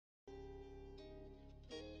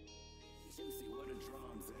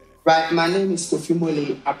Right, my name is Kofi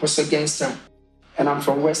Mole, Apostle Gangster, and I'm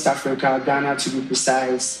from West Africa, Ghana to be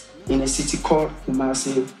precise, in a city called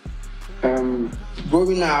Kumasi.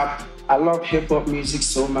 Growing up, I love hip hop music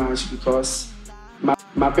so much because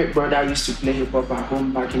my big brother used to play hip hop at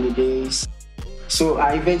home back in the days. So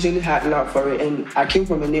I eventually had love for it, and I came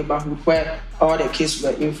from a neighborhood where all the kids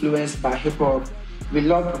were influenced by hip hop. We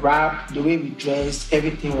loved rap, the way we dressed,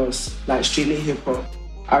 everything was like strictly hip hop.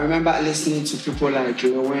 I remember listening to people like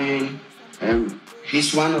Lil Wayne.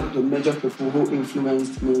 He's one of the major people who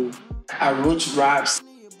influenced me. I wrote raps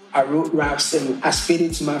and I spit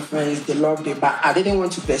it to my friends. They loved it, but I didn't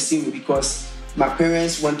want to pursue it because my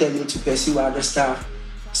parents wanted me to pursue other stuff,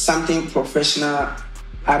 something professional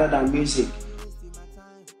other than music.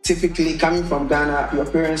 Typically, coming from Ghana, your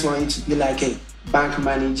parents want you to be like a bank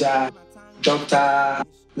manager, doctor,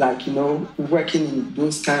 working in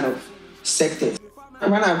those kind of sectors.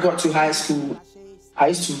 When I got to high school, I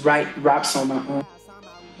used to write raps on my own.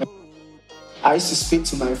 I used to speak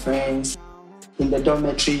to my friends in the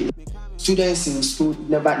dormitory. Students in school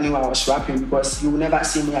never knew I was rapping because you will never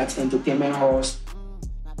see me at entertainment halls.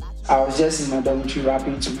 I was just in my dormitory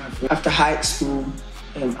rapping to my friends. After high school,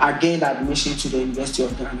 I gained admission to the University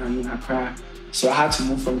of Ghana in Accra. So I had to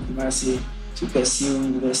move from Kumasi to pursue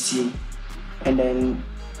university. And then,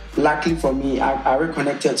 luckily for me, I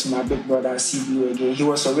reconnected to my big brother, CBO again. He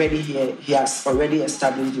was already here. He has already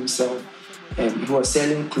established himself. He was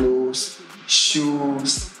selling clothes,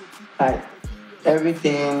 shoes, like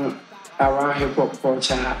everything around hip-hop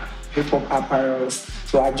culture, hip-hop apparels.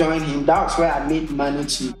 So I joined him. That's where I made money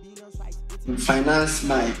to finance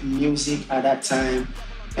my music at that time.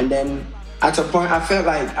 And then at a point, I felt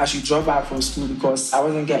like I should drop out from school because I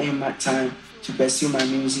wasn't getting my time to pursue my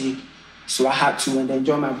music. So I had to, and then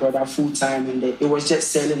join my brother full time, and then it was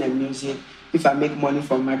just selling the music. If I make money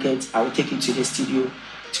from market, I will take it to the studio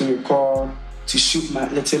to record, to shoot my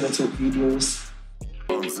little videos.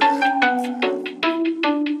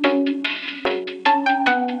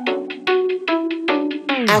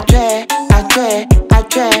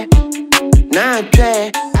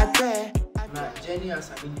 My journey as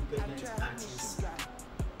an independent artist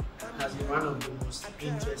has been one of the most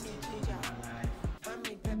interesting things in my life.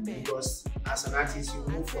 Because as an artist, you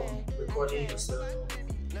move from recording yourself,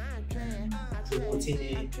 promoting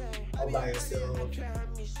it all by yourself,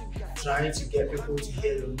 trying to get people to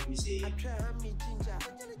hear your music.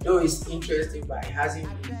 Though it's interesting, but it hasn't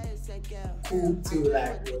been cool too.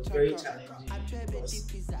 Like, it was very challenging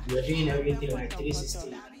because we were doing everything like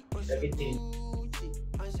 360, everything.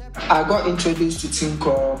 I got introduced to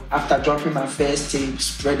TuneCore after dropping my first tape,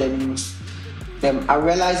 Spread the News. I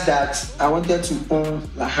realized that I wanted to own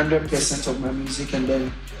like 100% of my music, and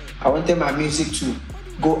then I wanted my music to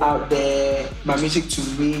go out there, my music to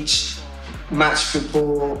reach, match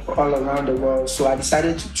people all around the world. So I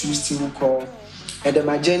decided to choose TuneCore. And then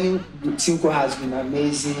my journey with TuneCore has been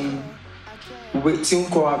amazing. With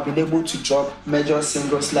TuneCore, I've been able to drop major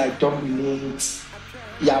singles like Don't Relate,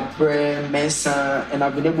 Yabre, Mensa, and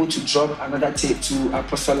I've been able to drop another tape to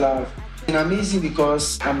Apostle Love. It's amazing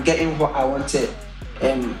because I'm getting what I wanted.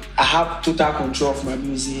 I have total control of my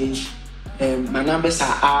music. My numbers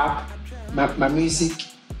are up. My music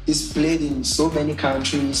is played in so many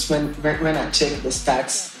countries. When I check the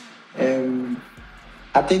stats,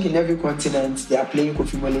 I think in every continent they are playing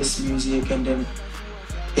Kofi Mole's music, and then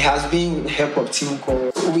it has been with the help of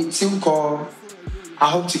TuneCore. With TuneCore, I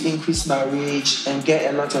hope to increase my reach and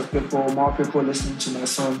get a lot of more people listening to my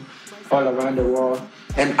song all around the world.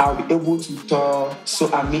 And I'll be able to tour,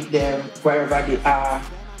 so I meet them wherever they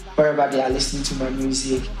are listening to my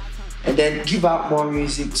music. And then give out more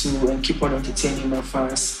music too and keep on entertaining my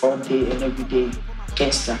fans all day and every day.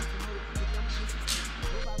 Gangsta.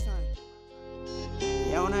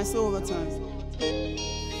 Yeah, when I say overtime.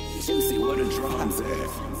 Juicy, what a drums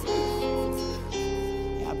at.